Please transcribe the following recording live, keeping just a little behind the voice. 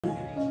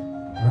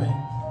Right.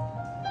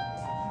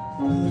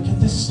 Look at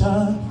this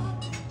stuff,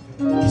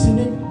 isn't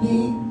it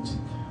neat?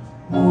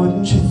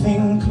 Wouldn't you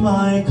think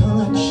my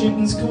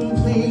collection's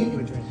complete?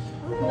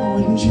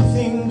 Wouldn't you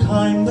think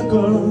I'm the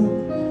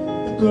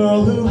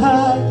girl who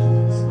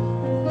has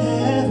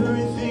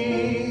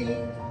everything?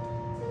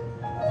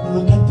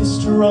 Look at this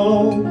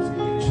trove,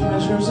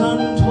 treasures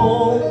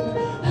untold.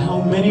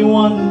 How many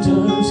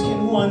wonders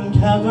can one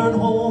cavern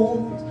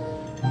hold?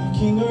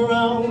 Looking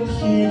around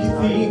here you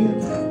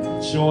think,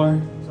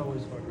 sure,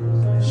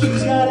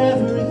 she's got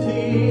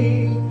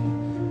everything.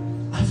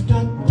 I've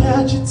got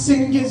gadgets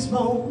and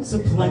gizmos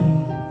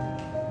aplenty.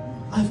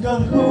 I've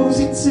got who's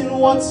it's and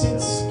what's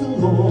it's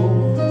galore.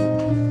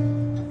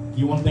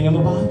 You want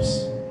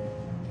thingamabobs?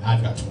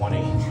 I've got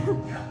 20.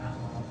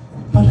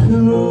 But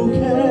who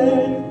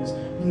cares?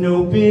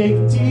 No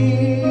big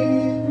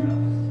deal.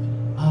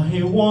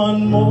 I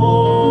want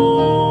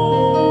more.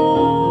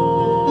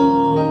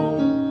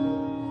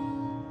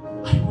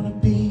 I want to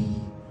be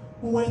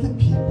where the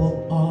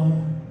people are.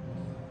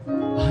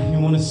 I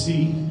want to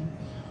see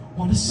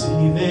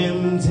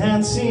them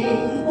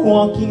dancing,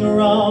 walking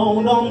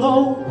around on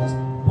those,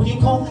 what do you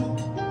call them?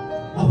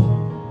 Oh,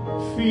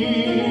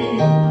 feet.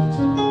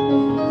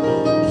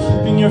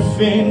 Flipping your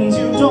fins,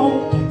 you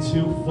don't get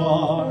too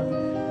far.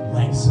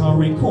 Legs are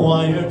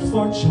required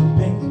for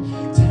jumping,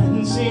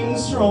 dancing,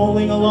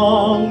 strolling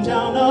along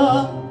down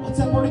a, what's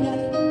that word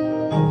again?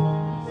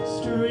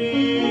 Oh,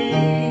 street.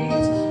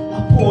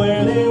 Up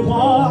where they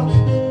walk,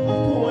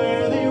 up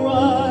where they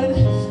run,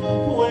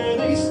 up where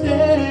they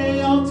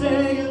stay all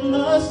day in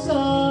the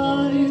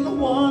sun,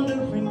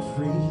 wandering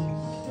free.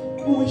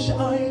 Wish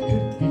I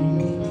could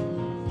be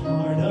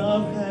part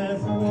of that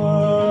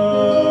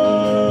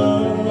world.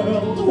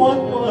 What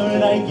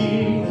would I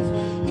give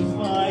if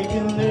I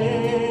can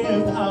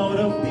live out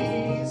of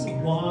these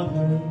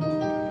waters?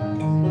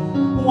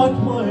 What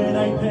would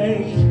I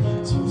pay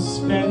to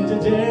spend a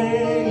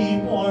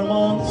day warm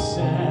on the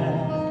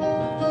sand?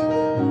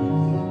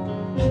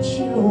 Bet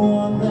you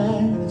on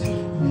that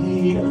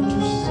they'd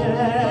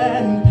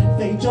understand that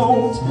they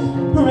don't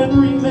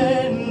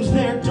reprimand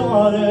their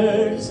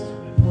daughters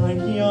like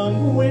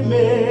young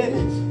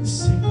women,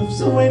 sick of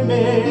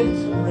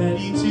swimming,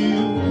 ready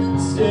to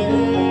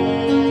stand,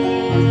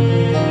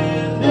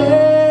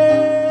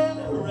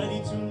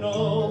 ready to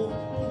know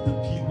what the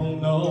people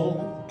know.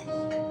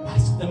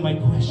 Ask them my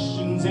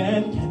questions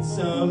and get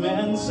some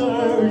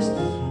answers.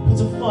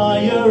 What's a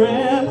fire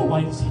and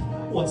why is it?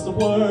 What's the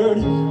word?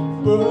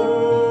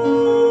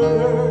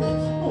 Bird.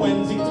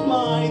 When's it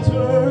my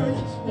turn?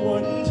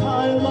 Wouldn't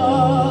I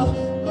love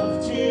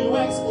to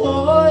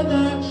explore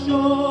that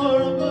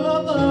shore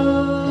above?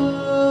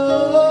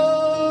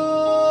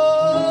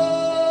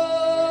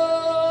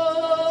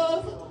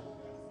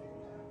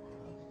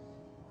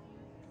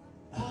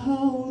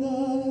 Out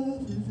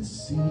of the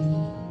sea.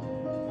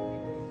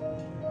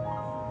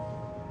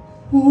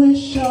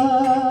 Wish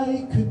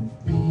I could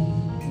be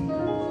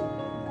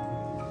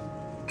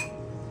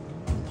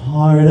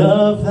part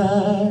of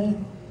that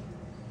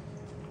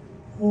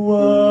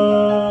world.